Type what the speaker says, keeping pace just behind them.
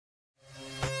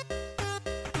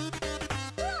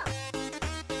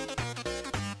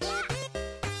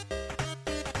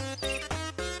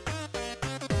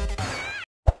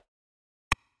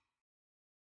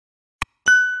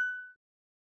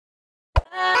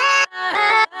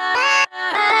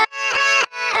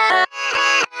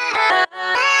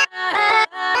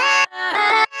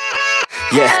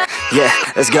Yeah,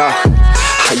 let's go.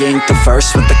 I ain't the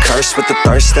first with the curse, with the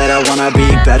thirst that I wanna be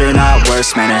better, not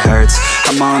worse, man it hurts.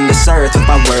 I'm on this earth with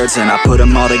my words and I put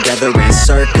them all together,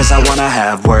 insert, cause I wanna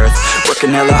have worth.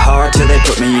 Working hella hard till they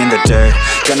put me in the dirt.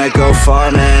 Gonna go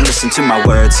far, man, listen to my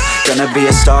words. Gonna be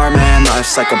a star, man,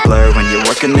 life's like a blur. When you're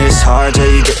working this hard till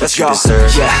you get what you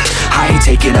deserve. Yeah, I ain't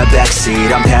taking a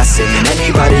backseat, I'm passing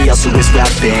anybody else who is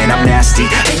rapping. I'm nasty,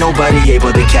 ain't nobody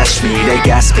able to catch me. They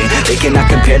gasping, they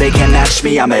cannot compare, they can't match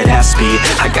me. I'm at half speed,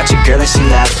 I got your girl and she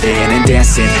laughing and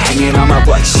dancing, hanging on my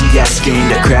butt, she asking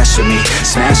to crash with me,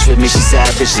 smash with me. She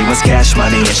savage, she wants cash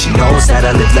money and she knows that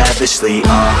I live lavishly.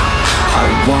 I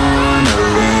wanna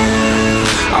live,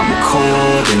 I'm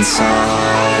cold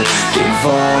inside. Give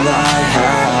all I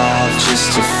have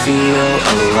just to feel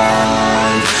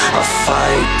alive. I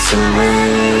fight to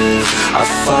live, I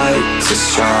fight to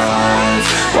strive.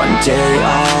 One day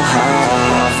I'll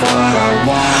have what I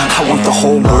want. I want the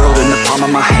whole world in the palm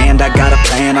of my hand. I got a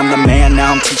plan, I'm the man.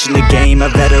 Now I'm teaching the game, a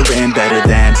veteran, better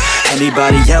than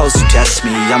anybody else who tests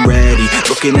me. I'm ready,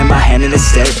 looking at my hand and it's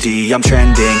steady. I'm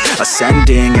trending,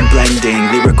 ascending and blending,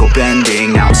 lyrical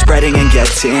bending. Now I'm spreading and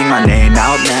getting my name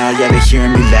out now. Yeah, they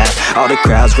hearing me laugh, all the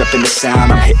crowds repping the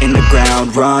sound. I'm hitting the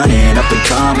ground running, up and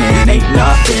coming, ain't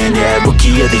nothing. Yeah,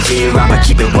 rookie of the year, I'ma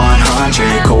keep it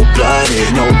 100.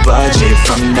 Cold-blooded, no budget,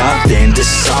 from nothing to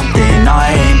something.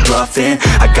 I ain't bluffing,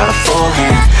 I got a full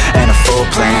hand and a full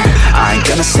plan. I ain't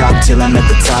gonna stop till I'm at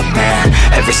the top, man.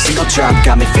 Every single drop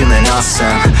got me feeling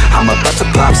awesome. I'm about to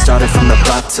pop, started from the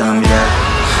bottom, yeah.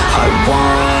 I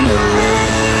wanna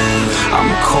live,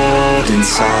 I'm cold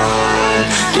inside.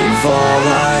 Give all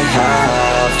I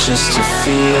have just to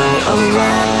feel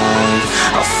alive.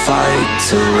 I fight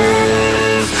to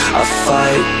live, I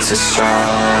fight to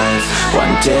strive.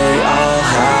 One day I'll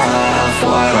have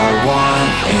what I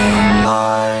want in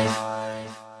life.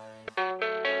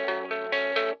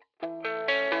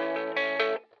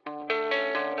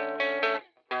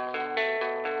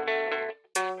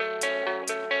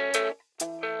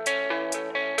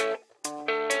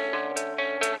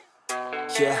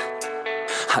 Yeah,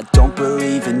 I don't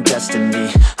believe in destiny,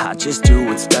 I just do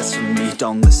what's best for me.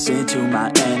 Don't listen to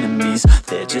my enemies,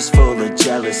 they're just full of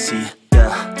jealousy.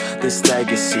 Yeah, this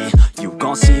legacy, you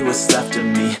gon' see what's left of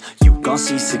me. You gon'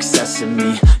 see success in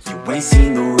me, you ain't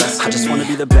seen the rest of me. I just wanna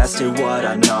be the best at what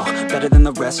I know, better than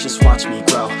the rest, just watch me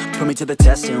grow. Put me to the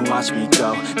test and watch me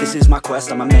go. This is my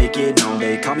quest, I'ma make it known.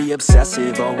 They call me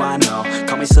obsessive, oh I know.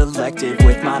 Call me selective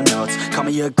with my notes, call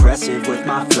me aggressive with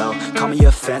my flow. Call me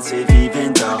offensive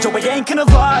even though Joe, I ain't gonna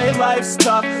lie, life's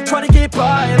tough. Try to get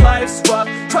by, life's rough.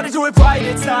 Try to do it right,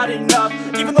 it's not enough.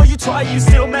 Even though you try, you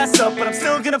still mess up. But I'm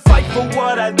still gonna fight for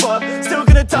what I love, still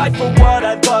gonna die for what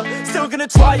I love. Still gonna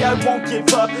try, I won't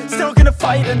give up. Still gonna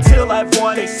fight until I've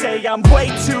won. They say I'm way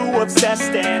too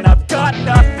obsessed and I've got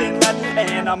nothing left,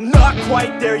 and I'm not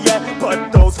quite there yet,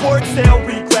 but those words they'll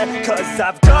regret. Cause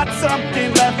I've got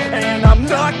something left and I'm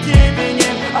not giving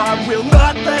in. I will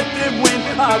not let them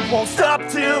win, I won't stop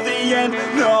till the end,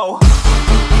 no.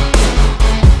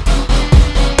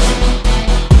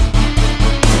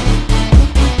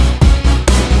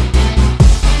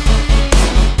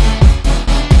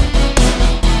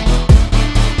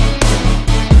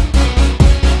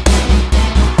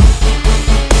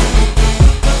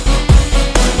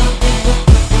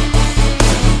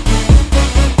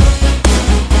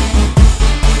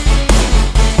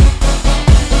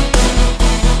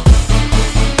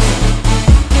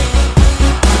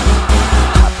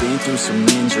 Some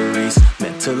injuries,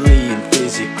 mentally and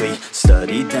physically.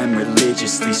 Studied them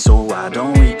religiously so I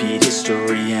don't repeat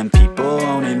history. And people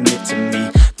won't admit to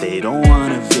me they don't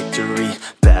want a victory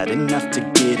bad enough to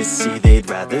get a C. They'd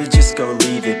rather just go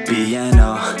leave it be. And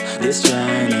oh, this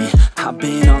journey I've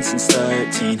been on since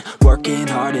 13, working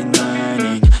hard and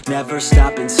learning, never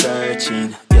stopping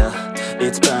searching. Yeah,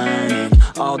 it's burning,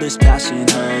 all this passion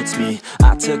hurts me.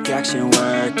 I took action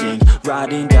working,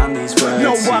 writing down these words.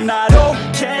 No, I'm not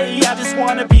okay, I just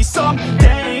wanna be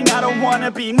something. I don't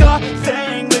wanna be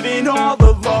nothing, living all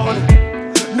alone.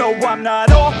 No, I'm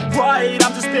not alright,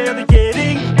 I'm just barely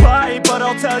getting by. But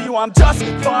I'll tell you I'm just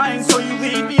fine, so you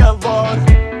leave me alone.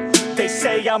 They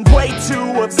say I'm way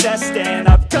too obsessed and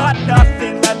I've got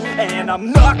nothing left, and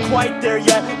I'm not quite there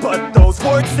yet, but those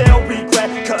words they'll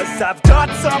regret. Cause I've got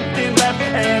something left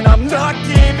and I'm not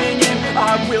giving in.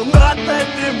 I will not let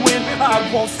them win, I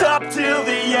won't stop till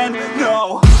the end,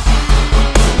 no.